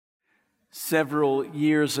Several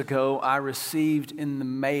years ago, I received in the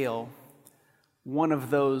mail one of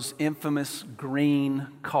those infamous green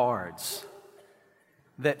cards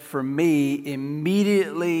that for me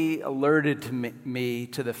immediately alerted me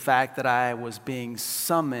to the fact that I was being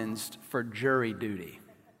summoned for jury duty.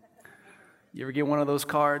 You ever get one of those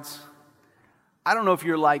cards? I don't know if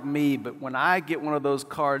you're like me, but when I get one of those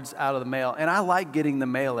cards out of the mail, and I like getting the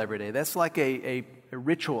mail every day, that's like a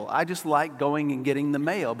ritual. I just like going and getting the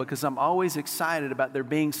mail because I'm always excited about there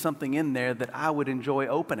being something in there that I would enjoy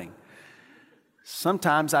opening.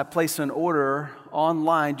 Sometimes I place an order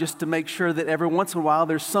online just to make sure that every once in a while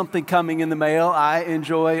there's something coming in the mail I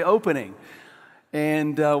enjoy opening.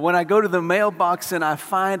 And when I go to the mailbox and I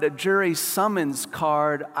find a jury summons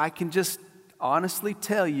card, I can just honestly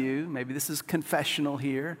tell you, maybe this is confessional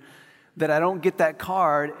here, that I don't get that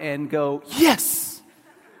card and go, yes,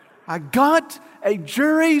 I got a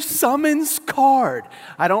jury summons card.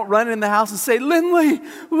 I don't run in the house and say, Lindley,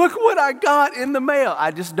 look what I got in the mail.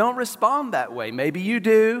 I just don't respond that way. Maybe you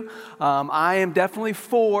do. I am definitely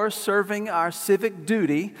for serving our civic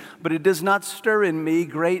duty, but it does not stir in me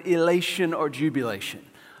great elation or jubilation.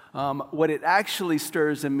 What it actually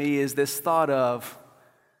stirs in me is this thought of,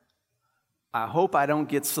 I hope I don't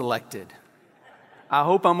get selected. I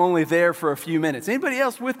hope I'm only there for a few minutes. Anybody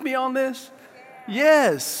else with me on this?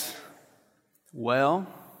 Yes. Well,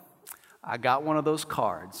 I got one of those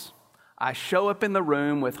cards. I show up in the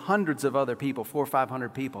room with hundreds of other people, 400 or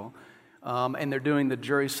 500 people, and they're doing the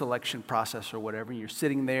jury selection process or whatever. And you're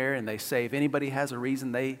sitting there and they say, if anybody has a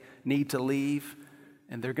reason they need to leave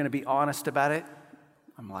and they're going to be honest about it,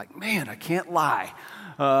 I'm like, man, I can't lie.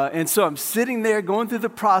 And so I'm sitting there going through the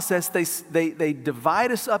process. They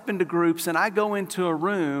divide us up into groups, and I go into a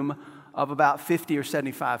room of about 50 or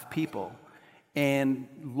 75 people. And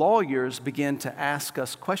lawyers begin to ask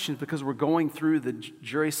us questions because we're going through the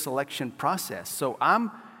jury selection process. So I'm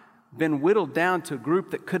been whittled down to a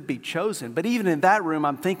group that could be chosen. But even in that room,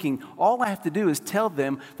 I'm thinking, all I have to do is tell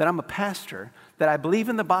them that I'm a pastor, that I believe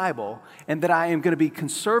in the Bible, and that I am going to be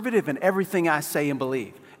conservative in everything I say and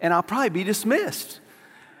believe. And I'll probably be dismissed.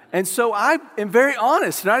 And so I am very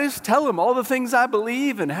honest, and I just tell them all the things I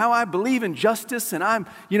believe and how I believe in justice, and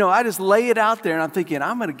I just lay it out there, and I'm thinking,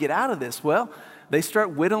 I'm going to get out of this. Well, they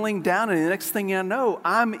start whittling down, and the next thing I know,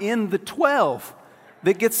 I'm in the 12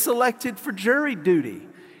 that gets selected for jury duty.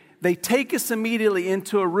 They take us immediately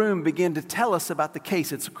into a room, begin to tell us about the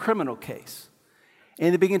case. It's a criminal case.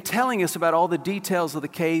 And they begin telling us about all the details of the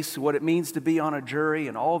case, what it means to be on a jury,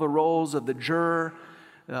 and all the roles of the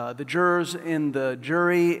jurors in the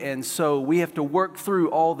jury. And so we have to work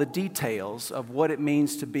through all the details of what it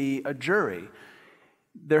means to be a jury.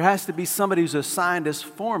 There has to be somebody who's assigned as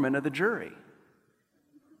foreman of the jury.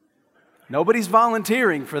 Nobody's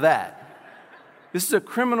volunteering for that. This is a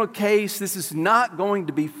criminal case. This is not going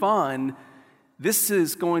to be fun. This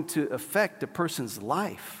is going to affect a person's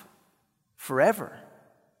life forever.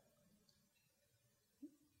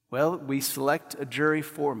 Well, we select a jury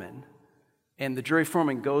foreman, and the jury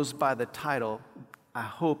foreman goes by the title, I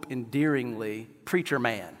hope endearingly, preacher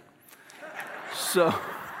man. So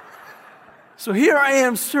here I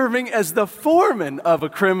am serving as the foreman of a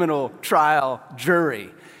criminal trial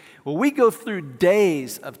jury. Well, we go through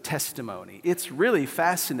days of testimony. It's really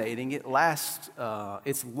fascinating. It lasts,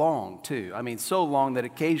 it's long too. I mean, so long that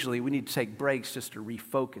occasionally we need to take breaks just to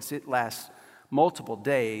refocus. It lasts multiple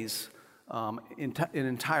days, an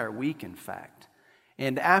entire week, in fact.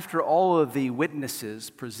 And after all of the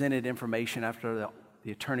witnesses presented information, after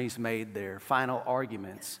the attorneys made their final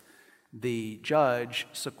arguments, the judge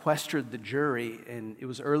sequestered the jury, and it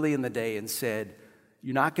was early in the day, and said,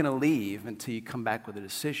 you're not going to leave until you come back with a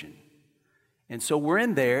decision. And so we're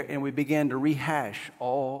in there, and we began to rehash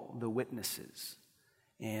all the witnesses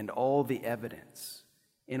and all the evidence.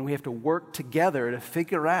 And we have to work together to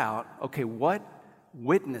figure out, okay, what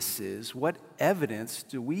witnesses, what evidence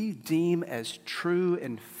do we deem as true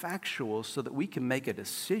and factual so that we can make a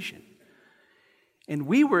decision? And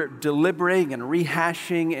we were deliberating and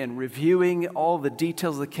rehashing and reviewing all the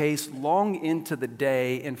details of the case long into the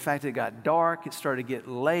day. In fact, it got dark. It started to get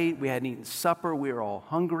late. We hadn't eaten supper. We were all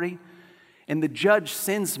hungry. And the judge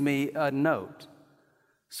sends me a note.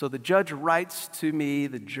 So the judge writes to me,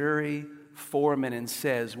 the jury foreman, and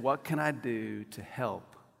says, what can I do to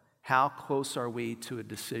help? How close are we to a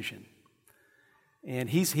decision? And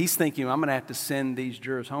he's thinking, I'm going to have to send these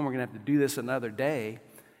jurors home. We're going to have to do this another day.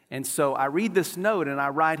 And so I read this note, and I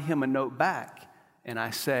write him a note back, and I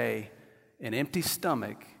say, an empty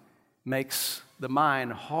stomach makes the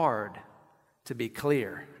mind hard to be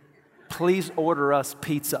clear. Please order us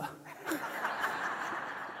pizza.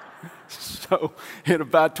 so in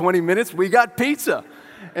about 20 minutes, we got pizza.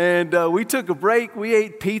 And we took a break. We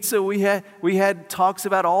ate pizza. We had talks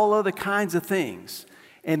about all other kinds of things.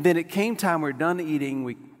 And then it came time, we were done eating.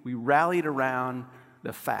 We rallied around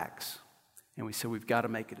the facts. And we said, we've got to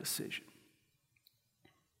make a decision.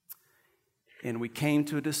 And we came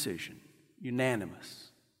to a decision, unanimous,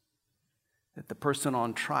 that the person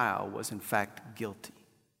on trial was in fact guilty.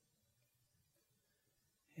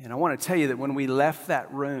 And I want to tell you that when we left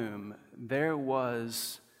that room, there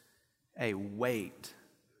was a weight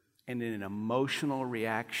and an emotional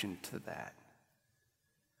reaction to that.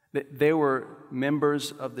 There were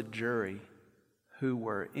members of the jury who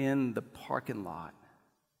were in the parking lot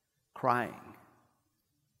crying.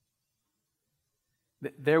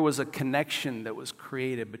 There was a connection that was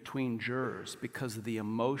created between jurors because of the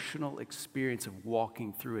emotional experience of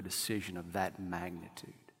walking through a decision of that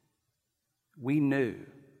magnitude. We knew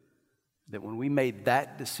that when we made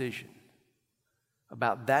that decision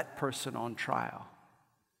about that person on trial,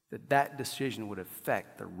 that decision would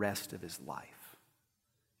affect the rest of his life.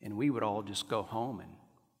 And we would all just go home and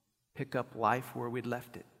pick up life where we'd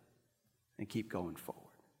left it and keep going forward.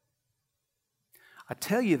 I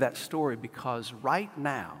tell you that story because right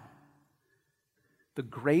now, the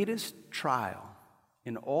greatest trial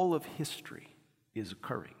in all of history is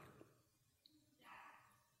occurring.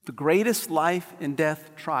 The greatest life and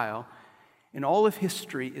death trial in all of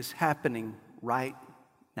history is happening right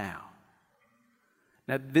now.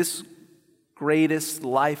 Now, this greatest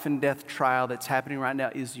life and death trial that's happening right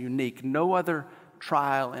now is unique. No other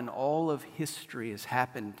trial in all of history has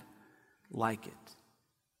happened like it.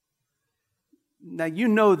 Now, you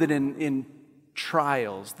know that in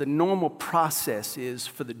trials, the normal process is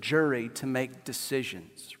for the jury to make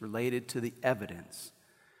decisions related to the evidence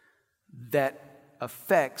that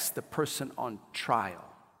affects the person on trial.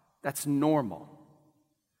 That's normal.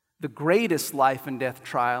 The greatest life and death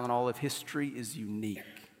trial in all of history is unique.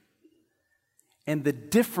 And the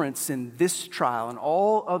difference in this trial and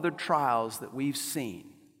all other trials that we've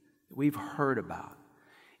seen, that we've heard about,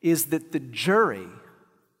 is that the jury,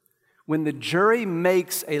 when the jury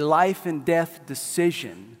makes a life and death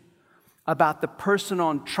decision about the person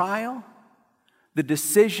on trial, the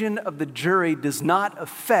decision of the jury does not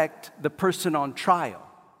affect the person on trial.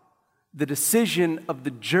 The decision of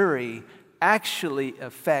the jury actually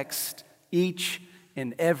affects each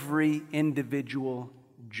and every individual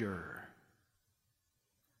juror.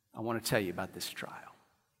 I want to tell you about this trial.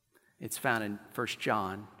 It's found in 1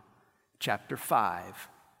 John chapter 5,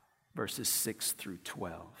 verses 6 through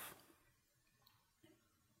 12.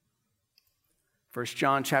 1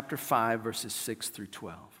 John chapter 5, verses 6 through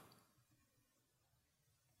 12.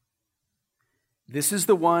 This is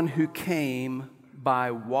the one who came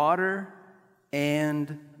by water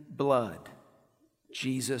and blood,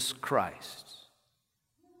 Jesus Christ.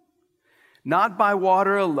 Not by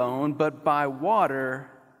water alone, but by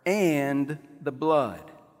water and the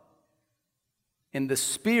blood. And the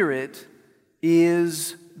Spirit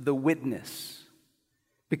is the witness,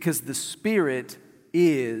 because the Spirit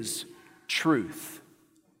is truth.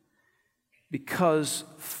 Because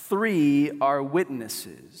three are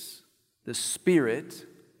witnesses: the Spirit,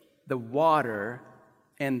 the water,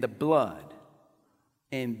 and the blood.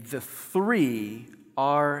 And the three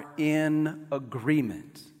are in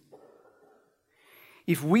agreement.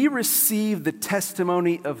 If we receive the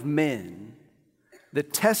testimony of men, the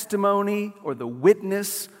testimony or the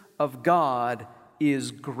witness of God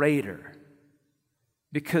is greater,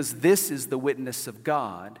 because this is the witness of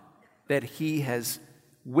God that He has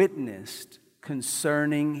witnessed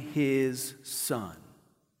concerning His Son.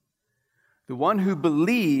 The one who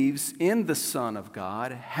believes in the Son of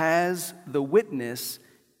God has the witness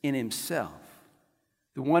in himself.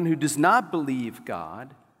 The one who does not believe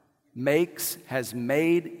God has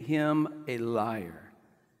made him a liar,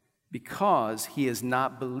 because he has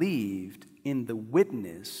not believed in the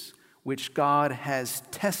witness which God has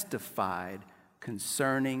testified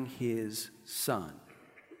concerning His Son.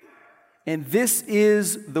 And this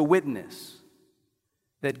is the witness,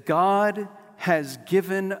 that God has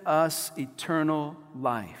given us eternal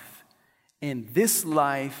life, and this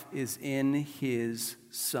life is in His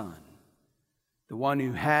Son. The one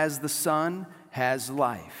who has the Son has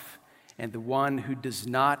life, and the one who does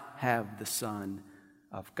not have the Son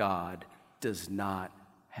of God does not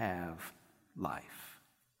have life.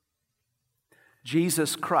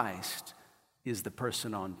 Jesus Christ is the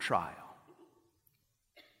person on trial.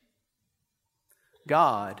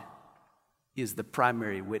 God is the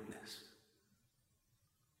primary witness.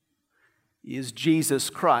 Is Jesus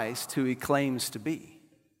Christ who He claims to be?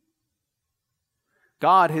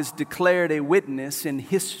 God has declared a witness in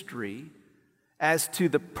history as to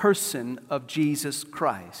the person of Jesus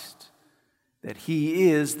Christ, that he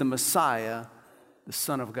is the Messiah, the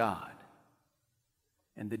Son of God.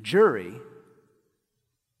 And the jury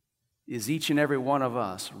is each and every one of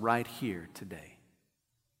us right here today.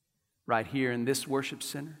 Right here in this worship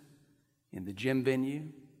center, in the gym venue,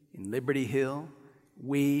 in Liberty Hill,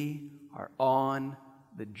 we are on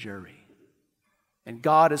the jury. And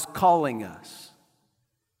God is calling us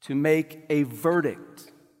to make a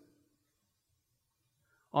verdict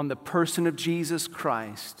on the person of Jesus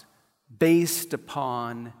Christ based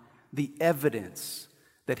upon the evidence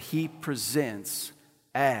that he presents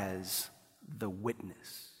as the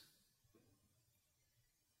witness.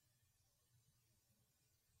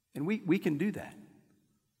 And we can do that.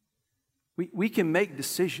 We can make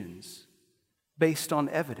decisions based on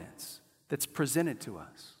evidence that's presented to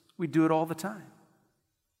us. We do it all the time.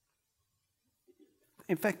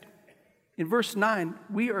 In fact, in verse 9,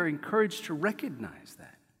 we are encouraged to recognize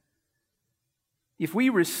that. If we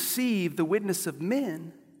receive the witness of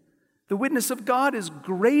men, the witness of God is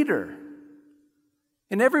greater.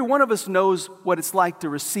 And every one of us knows what it's like to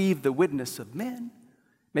receive the witness of men.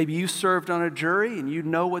 Maybe you served on a jury and you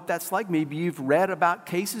know what that's like. Maybe you've read about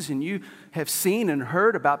cases and you have seen and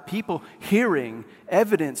heard about people hearing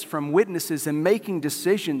evidence from witnesses and making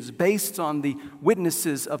decisions based on the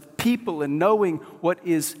witnesses of people and knowing what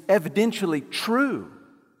is evidentially true.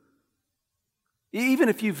 Even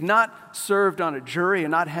if you've not served on a jury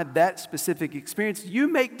and not had that specific experience, you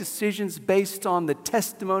make decisions based on the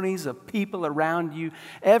testimonies of people around you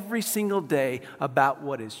every single day about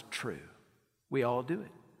what is true. We all do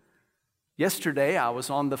it. Yesterday, I was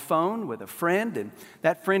on the phone with a friend, and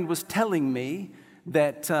that friend was telling me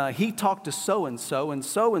that he talked to so-and-so, and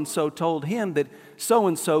so-and-so told him that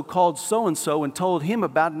so-and-so called so-and-so and told him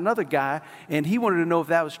about another guy, and he wanted to know if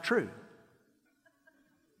that was true.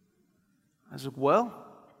 I said, well,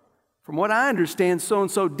 from what I understand,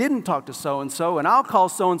 so-and-so didn't talk to so-and-so, and I'll call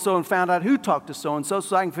so-and-so and find out who talked to so-and-so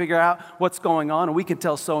so I can figure out what's going on, and we can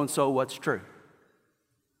tell so-and-so what's true.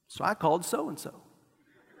 So I called so-and-so.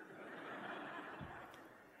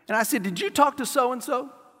 And I said, did you talk to so-and-so?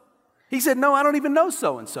 He said, no, I don't even know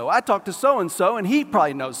so-and-so. I talked to so-and-so, and he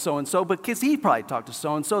probably knows so-and-so, but because he probably talked to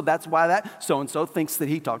so-and-so, that's why that so-and-so thinks that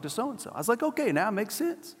he talked to so-and-so. I was like, okay, now it makes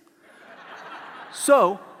sense.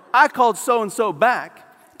 So I called so-and-so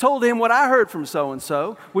back, told him what I heard from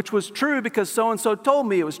so-and-so, which was true because so-and-so told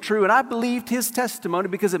me it was true, and I believed his testimony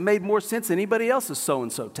because it made more sense than anybody else's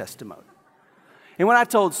so-and-so testimony. And when I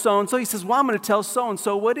told so-and-so, he says, well, I'm going to tell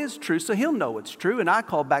so-and-so what is true so he'll know what's true. And I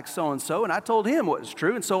called back so-and-so, and I told him what was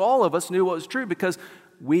true. And so all of us knew what was true because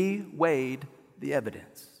we weighed the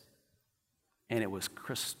evidence. And it was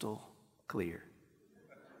crystal clear.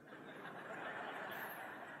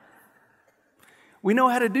 We know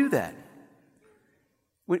how to do that.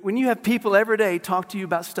 When you have people every day talk to you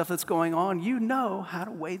about stuff that's going on, you know how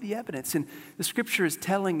to weigh the evidence. And the scripture is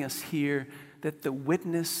telling us here that the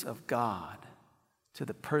witness of God to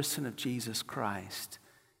the person of Jesus Christ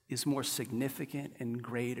is more significant and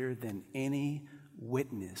greater than any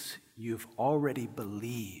witness you've already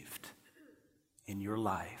believed in your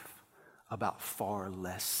life about far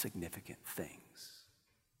less significant things.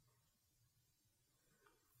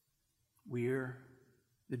 We're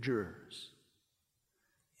the jurors,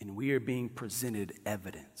 and we are being presented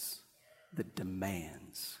evidence that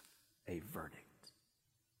demands a verdict.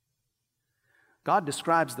 God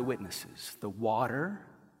describes the witnesses, the water,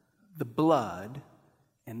 the blood,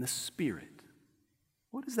 and the Spirit.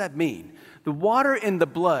 What does that mean? The water and the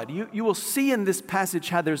blood. You will see in this passage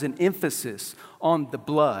how there's an emphasis on the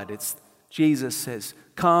blood. Jesus says,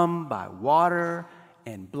 come by water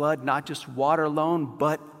and blood, not just water alone,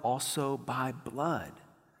 but also by blood.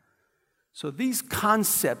 So these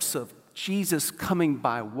concepts of Jesus coming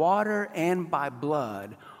by water and by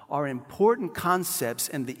blood are important concepts,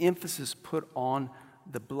 and the emphasis put on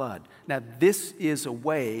the blood. Now, this is a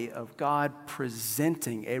way of God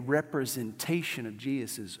presenting a representation of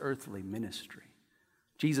Jesus' earthly ministry.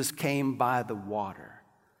 Jesus came by the water.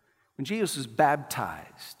 When Jesus was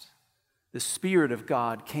baptized, the Spirit of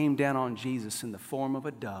God came down on Jesus in the form of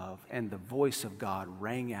a dove, and the voice of God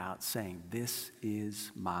rang out saying, "This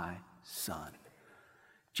is my Son."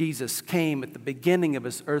 Jesus came at the beginning of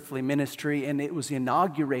his earthly ministry, and it was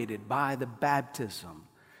inaugurated by the baptism,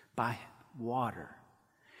 by water.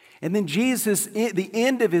 And then Jesus, the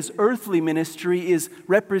end of his earthly ministry is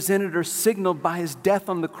represented or signaled by his death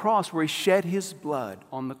on the cross, where he shed his blood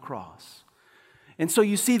on the cross. And so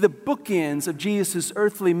you see the bookends of Jesus'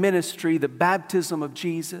 earthly ministry, the baptism of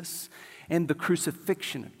Jesus and the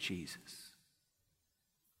crucifixion of Jesus.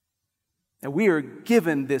 And we are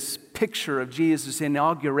given this picture of Jesus'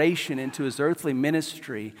 inauguration into his earthly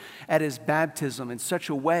ministry at his baptism in such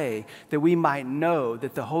a way that we might know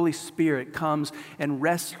that the Holy Spirit comes and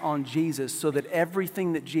rests on Jesus, so that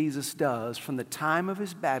everything that Jesus does from the time of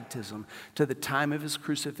his baptism to the time of his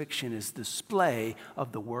crucifixion is display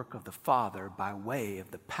of the work of the Father by way of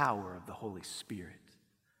the power of the Holy Spirit.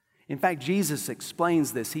 In fact, Jesus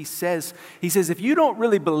explains this. He says, if you don't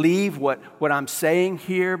really believe what I'm saying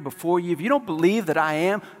here before you, if you don't believe that I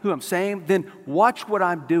am who I'm saying, then watch what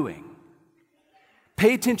I'm doing.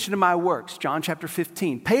 Pay attention to my works, John chapter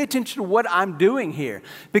 15. Pay attention to what I'm doing here.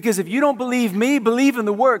 Because if you don't believe me, believe in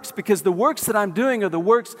the works, because the works that I'm doing are the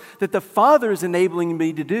works that the Father is enabling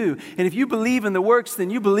me to do. And if you believe in the works, then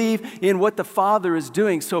you believe in what the Father is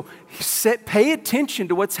doing. So pay attention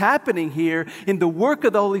to what's happening here in the work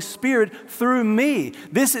of the Holy Spirit through me.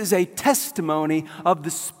 This is a testimony of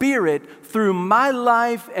the Spirit through my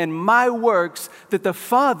life and my works, that the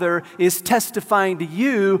Father is testifying to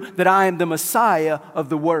you that I am the Messiah of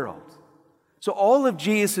the world. So all of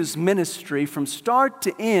Jesus' ministry from start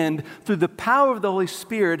to end through the power of the Holy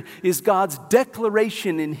Spirit is God's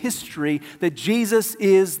declaration in history that Jesus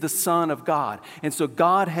is the Son of God. And so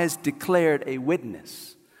God has declared a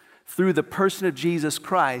witness through the person of Jesus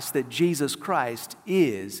Christ that Jesus Christ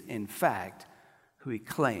is, in fact, who he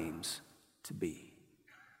claims to be.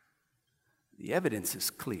 The evidence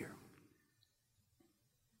is clear.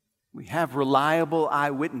 We have reliable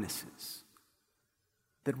eyewitnesses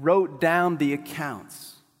that wrote down the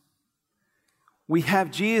accounts. We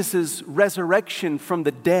have Jesus' resurrection from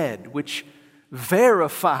the dead, which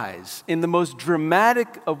verifies in the most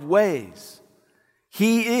dramatic of ways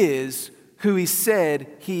he is who he said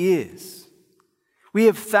he is. We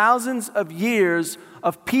have thousands of years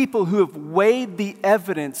of people who have weighed the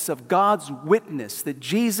evidence of God's witness that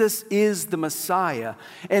Jesus is the Messiah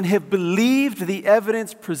and have believed the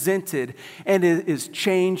evidence presented, and it has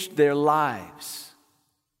changed their lives.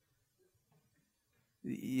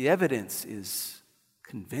 The evidence is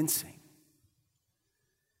convincing,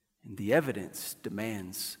 and the evidence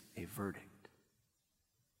demands a verdict.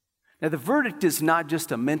 Now, the verdict is not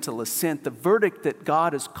just a mental assent. The verdict that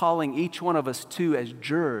God is calling each one of us to as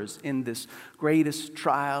jurors in this greatest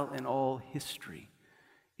trial in all history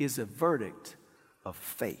is a verdict of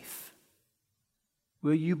faith.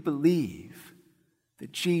 Will you believe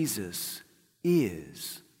that Jesus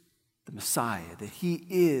is the Messiah, that he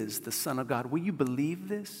is the Son of God? Will you believe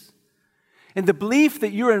this? And the belief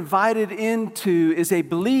that you're invited into is a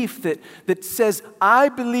belief that says, I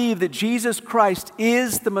believe that Jesus Christ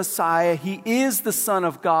is the Messiah. He is the Son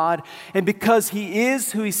of God. And because he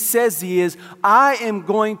is who he says he is, I am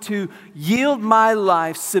going to yield my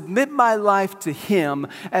life, submit my life to him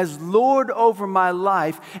as Lord over my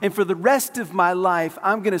life. And for the rest of my life,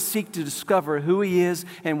 I'm going to seek to discover who he is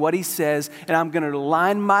and what he says. And I'm going to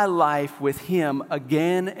align my life with him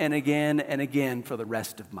again and again and again for the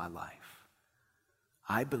rest of my life.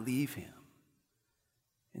 I believe him.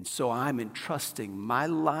 And so I'm entrusting my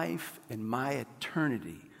life and my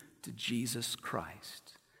eternity to Jesus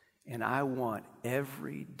Christ. And I want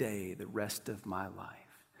every day, the rest of my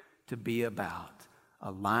life, to be about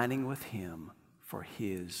aligning with him for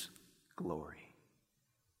his glory.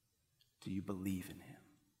 Do you believe in him?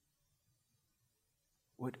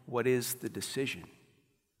 What is the decision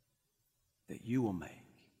that you will make?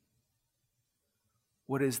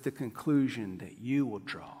 What is the conclusion that you will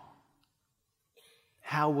draw?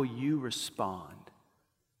 How will you respond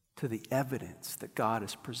to the evidence that God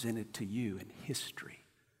has presented to you in history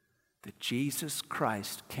that Jesus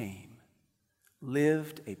Christ came,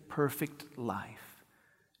 lived a perfect life,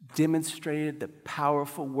 demonstrated the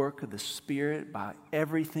powerful work of the Spirit by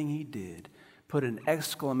everything he did, put an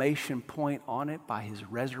exclamation point on it by his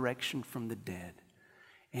resurrection from the dead,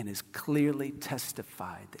 and has clearly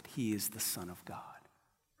testified that he is the Son of God?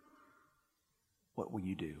 What will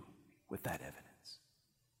you do with that evidence?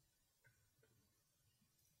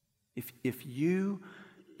 If you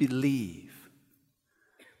believe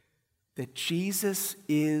that Jesus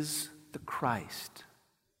is the Christ,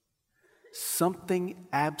 something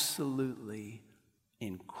absolutely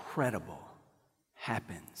incredible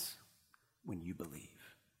happens when you believe.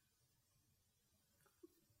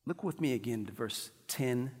 Look with me again to verse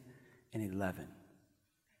 10 and 11.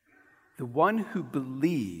 The one who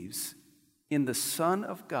believes in the Son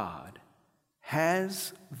of God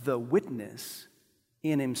has the witness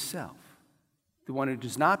in himself. The one who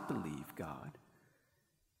does not believe God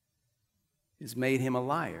has made him a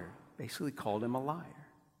liar, basically called him a liar,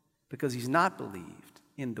 because he's not believed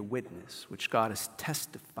in the witness which God has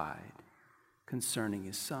testified concerning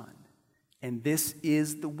his Son. And this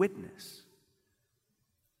is the witness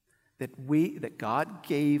that God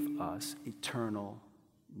gave us eternal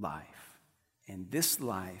life. And this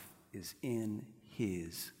life is in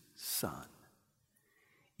his Son.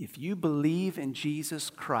 If you believe in Jesus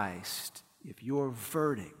Christ, if your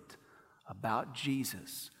verdict about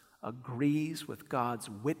Jesus agrees with God's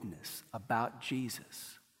witness about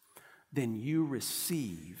Jesus, then you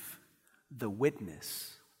receive the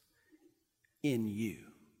witness in you.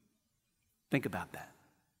 Think about that.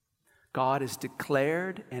 God has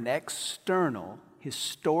declared an external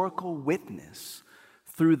historical witness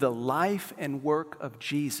through the life and work of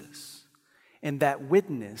Jesus. And that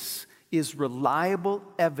witness is reliable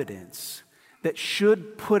evidence that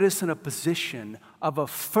should put us in a position of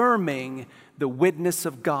affirming the witness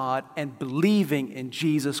of God and believing in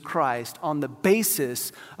Jesus Christ on the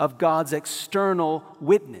basis of God's external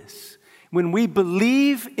witness. When we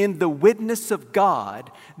believe in the witness of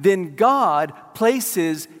God, then God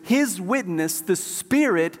places his witness, the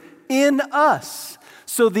Spirit, in us.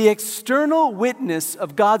 So the external witness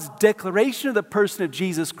of God's declaration of the person of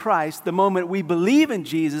Jesus Christ, the moment we believe in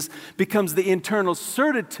Jesus, becomes the internal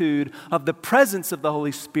certitude of the presence of the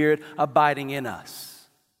Holy Spirit abiding in us.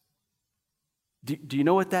 Do you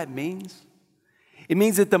know what that means? It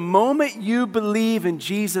means that the moment you believe in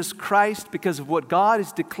Jesus Christ because of what God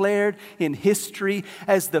has declared in history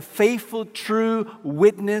as the faithful, true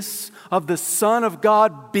witness of the Son of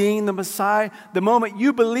God being the Messiah, the moment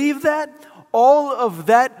you believe that, all of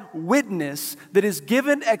that witness that is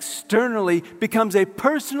given externally becomes a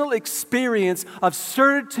personal experience of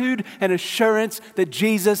certitude and assurance that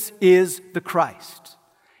Jesus is the Christ.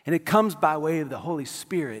 And it comes by way of the Holy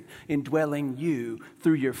Spirit indwelling you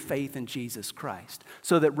through your faith in Jesus Christ.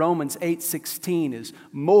 So that Romans 8:16 is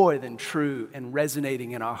more than true and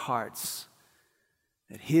resonating in our hearts.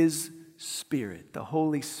 That his Spirit, the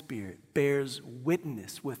Holy Spirit, bears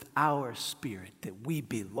witness with our spirit that we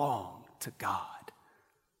belong to God.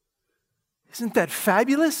 Isn't that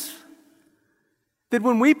fabulous? That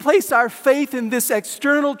when we place our faith in this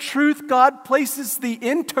external truth, God places the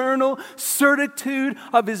internal certitude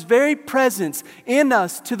of his very presence in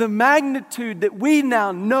us to the magnitude that we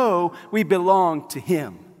now know we belong to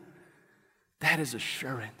him. That is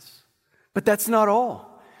assurance. But that's not all.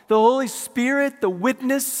 The Holy Spirit, the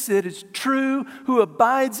witness that is true, who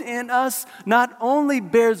abides in us, not only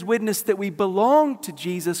bears witness that we belong to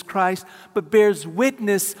Jesus Christ, but bears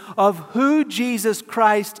witness of who Jesus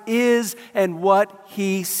Christ is and what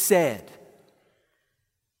he said.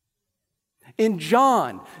 In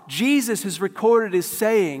John, Jesus is recorded as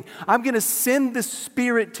saying, I'm going to send the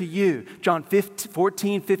Spirit to you. John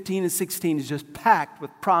 14, 15, and 16 is just packed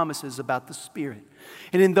with promises about the Spirit.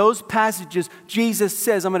 And in those passages, Jesus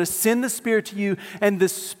says, I'm going to send the Spirit to you, and the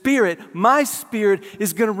Spirit, my Spirit,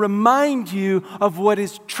 is going to remind you of what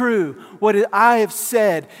is true, what I have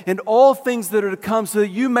said, and all things that are to come, so that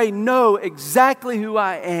you may know exactly who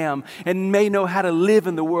I am and may know how to live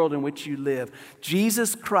in the world in which you live.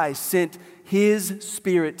 Jesus Christ sent his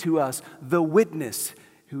Spirit to us, the witness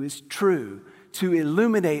who is true, to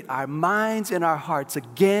illuminate our minds and our hearts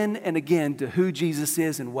again and again to who Jesus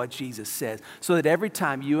is and what Jesus says. So that every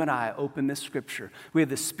time you and I open this scripture, we have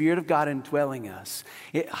the Spirit of God indwelling us,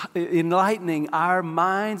 enlightening our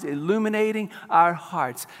minds, illuminating our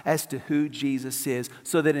hearts as to who Jesus is,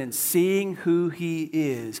 so that in seeing who he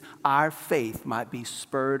is, our faith might be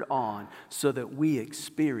spurred on so that we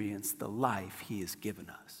experience the life he has given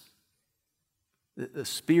us. The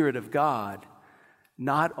Spirit of God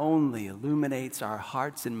not only illuminates our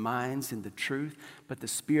hearts and minds in the truth, but the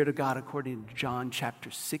Spirit of God, according to John chapter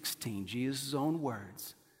 16, Jesus' own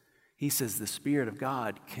words, he says the Spirit of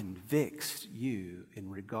God convicts you in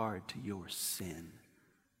regard to your sin.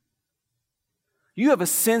 You have a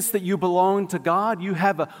sense that you belong to God. You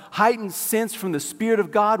have a heightened sense from the Spirit of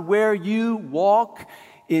God where you walk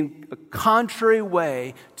in a contrary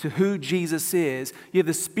way to who Jesus is. You have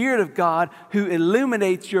the Spirit of God who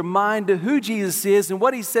illuminates your mind to who Jesus is and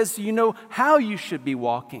what he says, so you know how you should be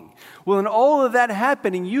walking. Well, in all of that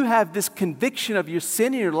happening, you have this conviction of your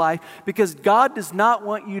sin in your life because God does not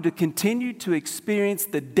want you to continue to experience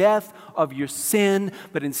the death of your sin,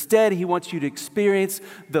 but instead he wants you to experience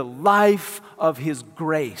the life of his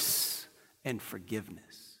grace and forgiveness.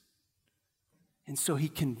 And so he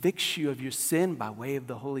convicts you of your sin by way of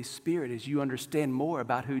the Holy Spirit as you understand more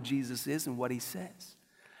about who Jesus is and what he says.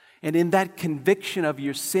 And in that conviction of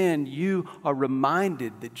your sin, you are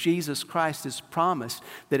reminded that Jesus Christ has promised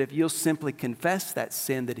that if you'll simply confess that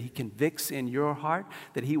sin that he convicts in your heart,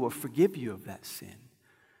 that he will forgive you of that sin.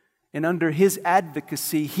 And under His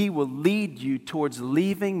advocacy, He will lead you towards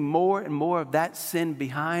leaving more and more of that sin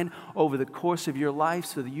behind over the course of your life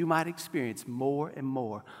so that you might experience more and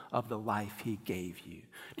more of the life He gave you.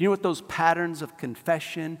 Do you know what those patterns of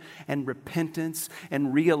confession and repentance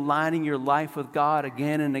and realigning your life with God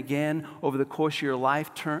again and again over the course of your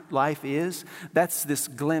life is? That's this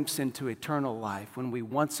glimpse into eternal life when we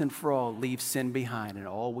once and for all leave sin behind and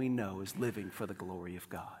all we know is living for the glory of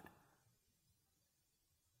God.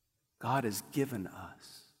 God has given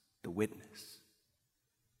us the witness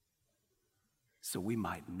so we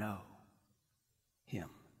might know Him.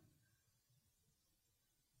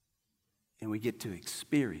 And we get to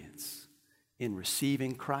experience in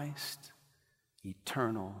receiving Christ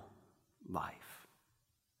eternal life.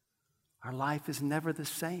 Our life is never the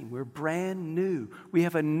same. We're brand new. We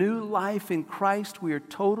have a new life in Christ. We are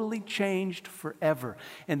totally changed forever.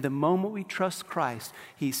 And the moment we trust Christ,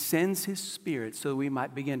 He sends His Spirit so that we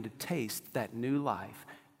might begin to taste that new life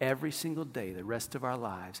every single day, the rest of our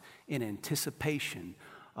lives, in anticipation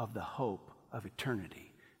of the hope of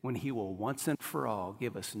eternity, when He will once and for all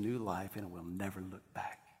give us new life and we'll never look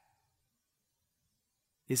back.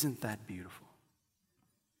 Isn't that beautiful?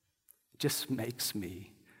 It just makes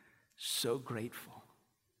me so grateful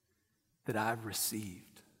that I've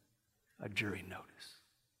received a jury notice.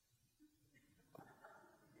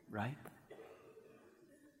 Right?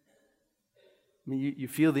 I mean, you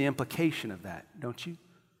feel the implication of that, don't you?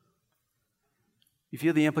 You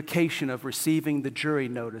feel the implication of receiving the jury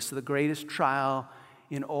notice, the greatest trial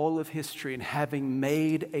in all of history, and having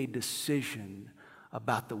made a decision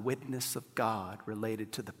about the witness of God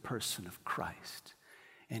related to the person of Christ.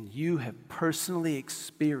 And you have personally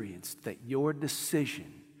experienced that your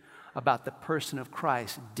decision about the person of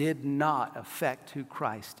Christ did not affect who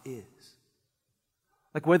Christ is.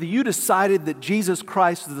 Like whether you decided that Jesus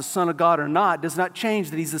Christ is the Son of God or not does not change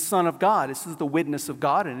that He's the Son of God. This is the witness of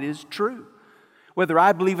God, and it is true. Whether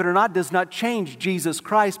I believe it or not does not change Jesus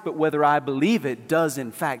Christ, but whether I believe it does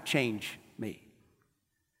in fact change me.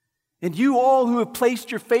 And you all who have placed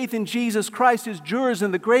your faith in Jesus Christ as jurors in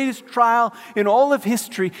the greatest trial in all of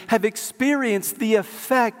history have experienced the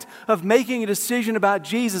effect of making a decision about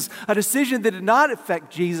Jesus, a decision that did not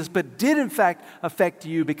affect Jesus, but did in fact affect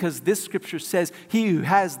you, because this scripture says, "He who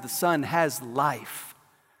has the Son has life,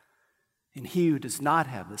 and he who does not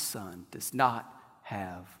have the Son does not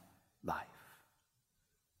have life."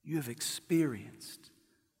 You have experienced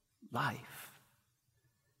life.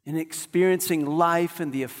 In experiencing life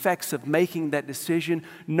and the effects of making that decision,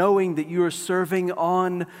 knowing that you are serving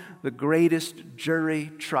on the greatest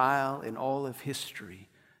jury trial in all of history,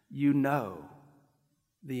 you know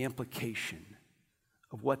the implication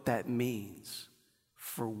of what that means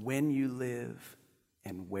for when you live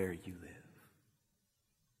and where you live.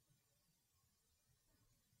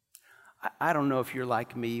 I don't know if you're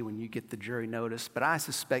like me when you get the jury notice, but I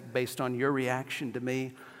suspect based on your reaction to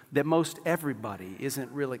me that most everybody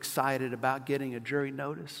isn't real excited about getting a jury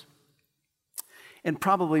notice. And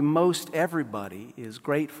probably most everybody is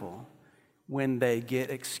grateful when they get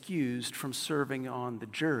excused from serving on the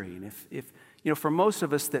jury. And if for most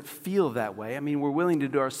of us that feel that way, I mean, we're willing to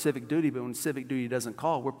do our civic duty, but when civic duty doesn't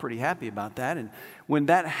call, we're pretty happy about that. And when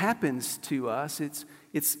that happens to us, it's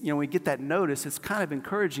when we get that notice, it's kind of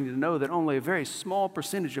encouraging to know that only a very small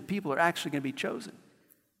percentage of people are actually going to be chosen.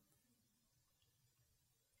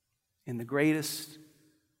 In the greatest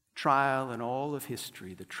trial in all of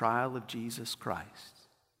history, the trial of Jesus Christ,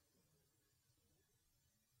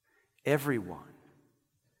 everyone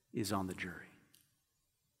is on the jury.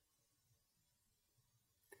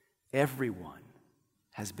 Everyone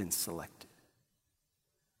has been selected,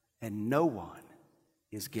 and no one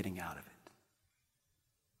is getting out of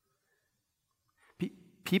it.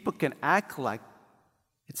 People can act like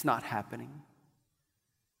it's not happening,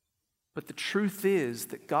 but the truth is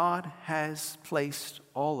that God has placed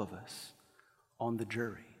all of us on the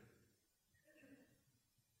jury,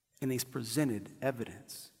 and He's presented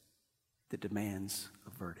evidence that demands a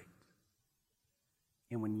verdict.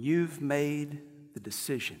 And when you've made the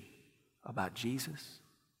decision about Jesus,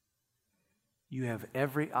 you have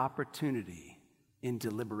every opportunity in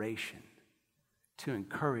deliberation to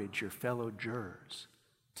encourage your fellow jurors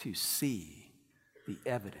to see the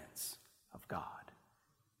evidence of God.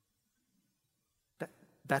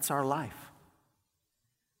 That's our life.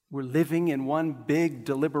 We're living in one big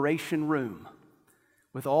deliberation room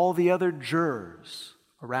with all the other jurors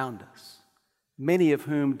around us, many of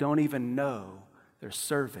whom don't even know they're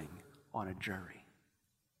serving on a jury.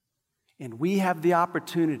 And we have the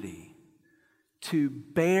opportunity to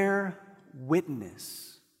bear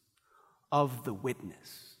witness of the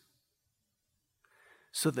witness.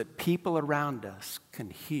 so that people around us can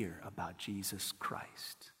hear about Jesus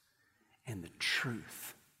Christ and the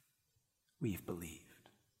truth we've believed.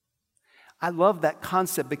 I love that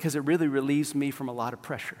concept because it really relieves me from a lot of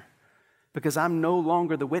pressure, because I'm no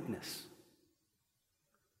longer the witness.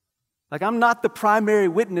 Like, I'm not the primary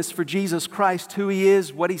witness for Jesus Christ, who He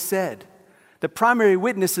is, what He said. The primary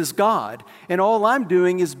witness is God, and all I'm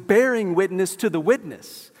doing is bearing witness to the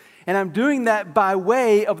witness. And I'm doing that by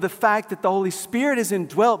way of the fact that the Holy Spirit has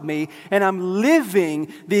indwelt me, and I'm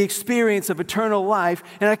living the experience of eternal life,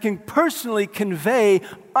 and I can personally convey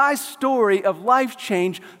my story of life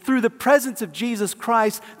change through the presence of Jesus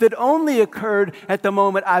Christ that only occurred at the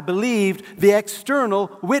moment I believed the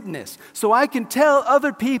external witness. So I can tell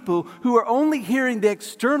other people who are only hearing the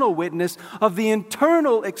external witness of the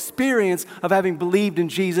internal experience of having believed in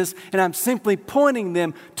Jesus, and I'm simply pointing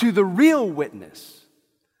them to the real witness.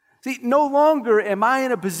 See, no longer am I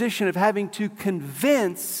in a position of having to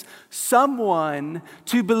convince someone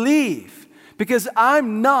to believe, because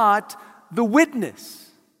I'm not the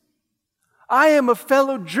witness. I am a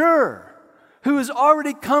fellow juror who has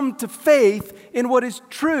already come to faith in what is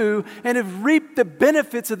true and have reaped the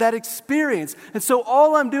benefits of that experience. And so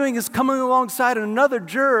all I'm doing is coming alongside another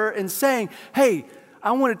juror and saying, hey,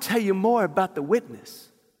 I want to tell you more about the witness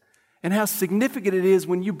and how significant it is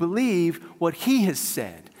when you believe what he has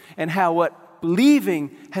said, and how what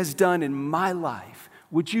believing has done in my life.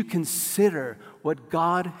 Would you consider what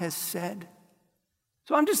God has said?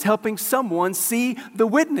 So I'm just helping someone see the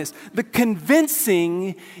witness. The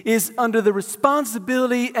convincing is under the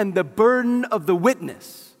responsibility and the burden of the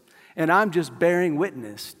witness. And I'm just bearing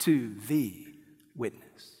witness to the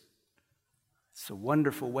witness. It's a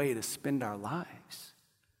wonderful way to spend our lives.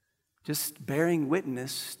 Just bearing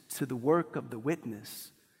witness to the work of the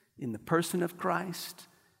witness in the person of Christ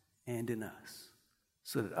and in us,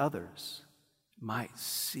 so that others might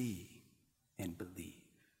see and believe.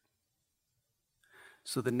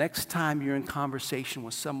 So the next time you're in conversation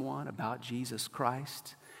with someone about Jesus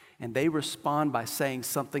Christ and they respond by saying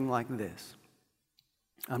something like this: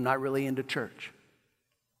 I'm not really into church.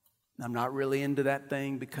 I'm not really into that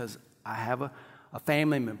thing because I have a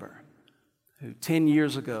family member who 10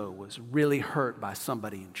 years ago was really hurt by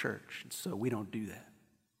somebody in church, and so we don't do that.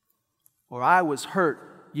 Or I was hurt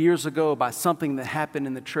years ago by something that happened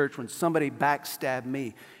in the church when somebody backstabbed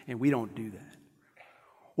me, and we don't do that.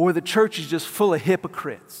 Or the church is just full of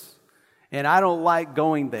hypocrites, and I don't like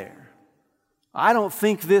going there. I don't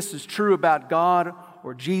think this is true about God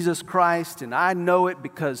or Jesus Christ, and I know it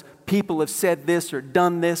because people have said this or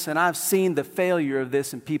done this, and I've seen the failure of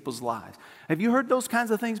this in people's lives. Have you heard those kinds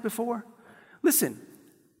of things before? Listen,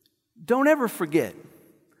 don't ever forget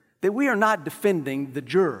that we are not defending the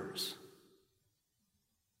jurors.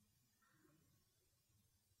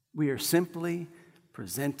 We are simply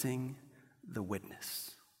presenting the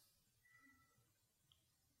witness.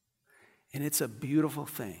 And it's a beautiful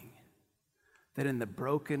thing that in the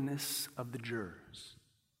brokenness of the jurors,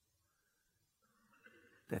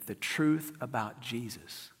 that the truth about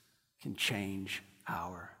Jesus can change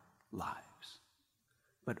our lives.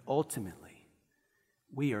 But ultimately,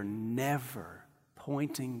 we are never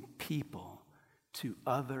pointing people to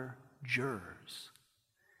other jurors.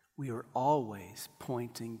 We are always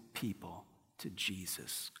pointing people to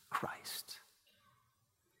Jesus Christ.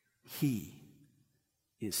 He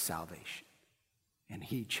is salvation, and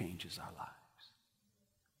He changes our lives.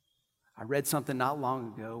 I read something not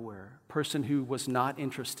long ago where a person who was not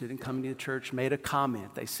interested in coming to the church made a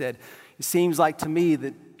comment. They said, it seems like to me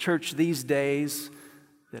that church these days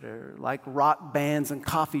that are like rock bands and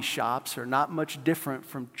coffee shops are not much different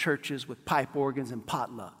from churches with pipe organs and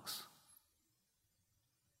potlucks.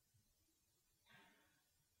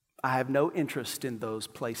 I have no interest in those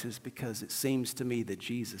places because it seems to me that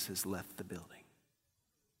Jesus has left the building.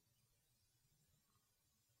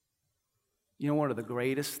 You know, one of the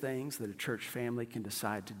greatest things that a church family can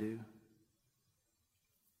decide to do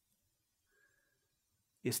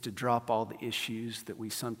is to drop all the issues that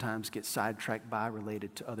we sometimes get sidetracked by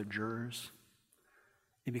related to other jurors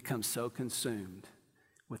and become so consumed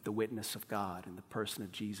with the witness of God in the person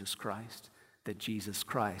of Jesus Christ that Jesus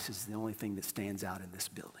Christ is the only thing that stands out in this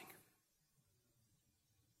building.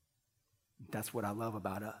 That's what I love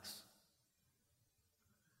about us.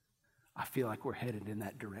 I feel like we're headed in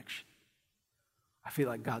that direction. I feel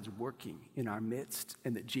like God's working in our midst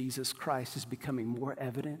and that Jesus Christ is becoming more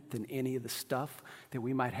evident than any of the stuff that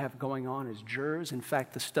we might have going on as jurors. In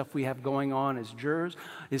fact, the stuff we have going on as jurors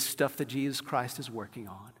is stuff that Jesus Christ is working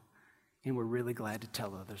on. And we're really glad to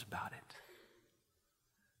tell others about it.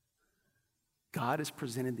 God has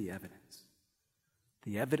presented the evidence.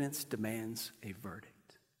 The evidence demands a verdict.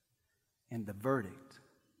 And the verdict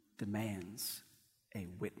demands a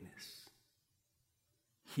witness.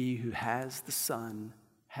 He who has the Son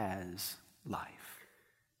has life.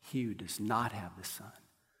 He who does not have the Son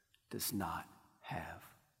does not have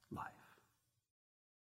life.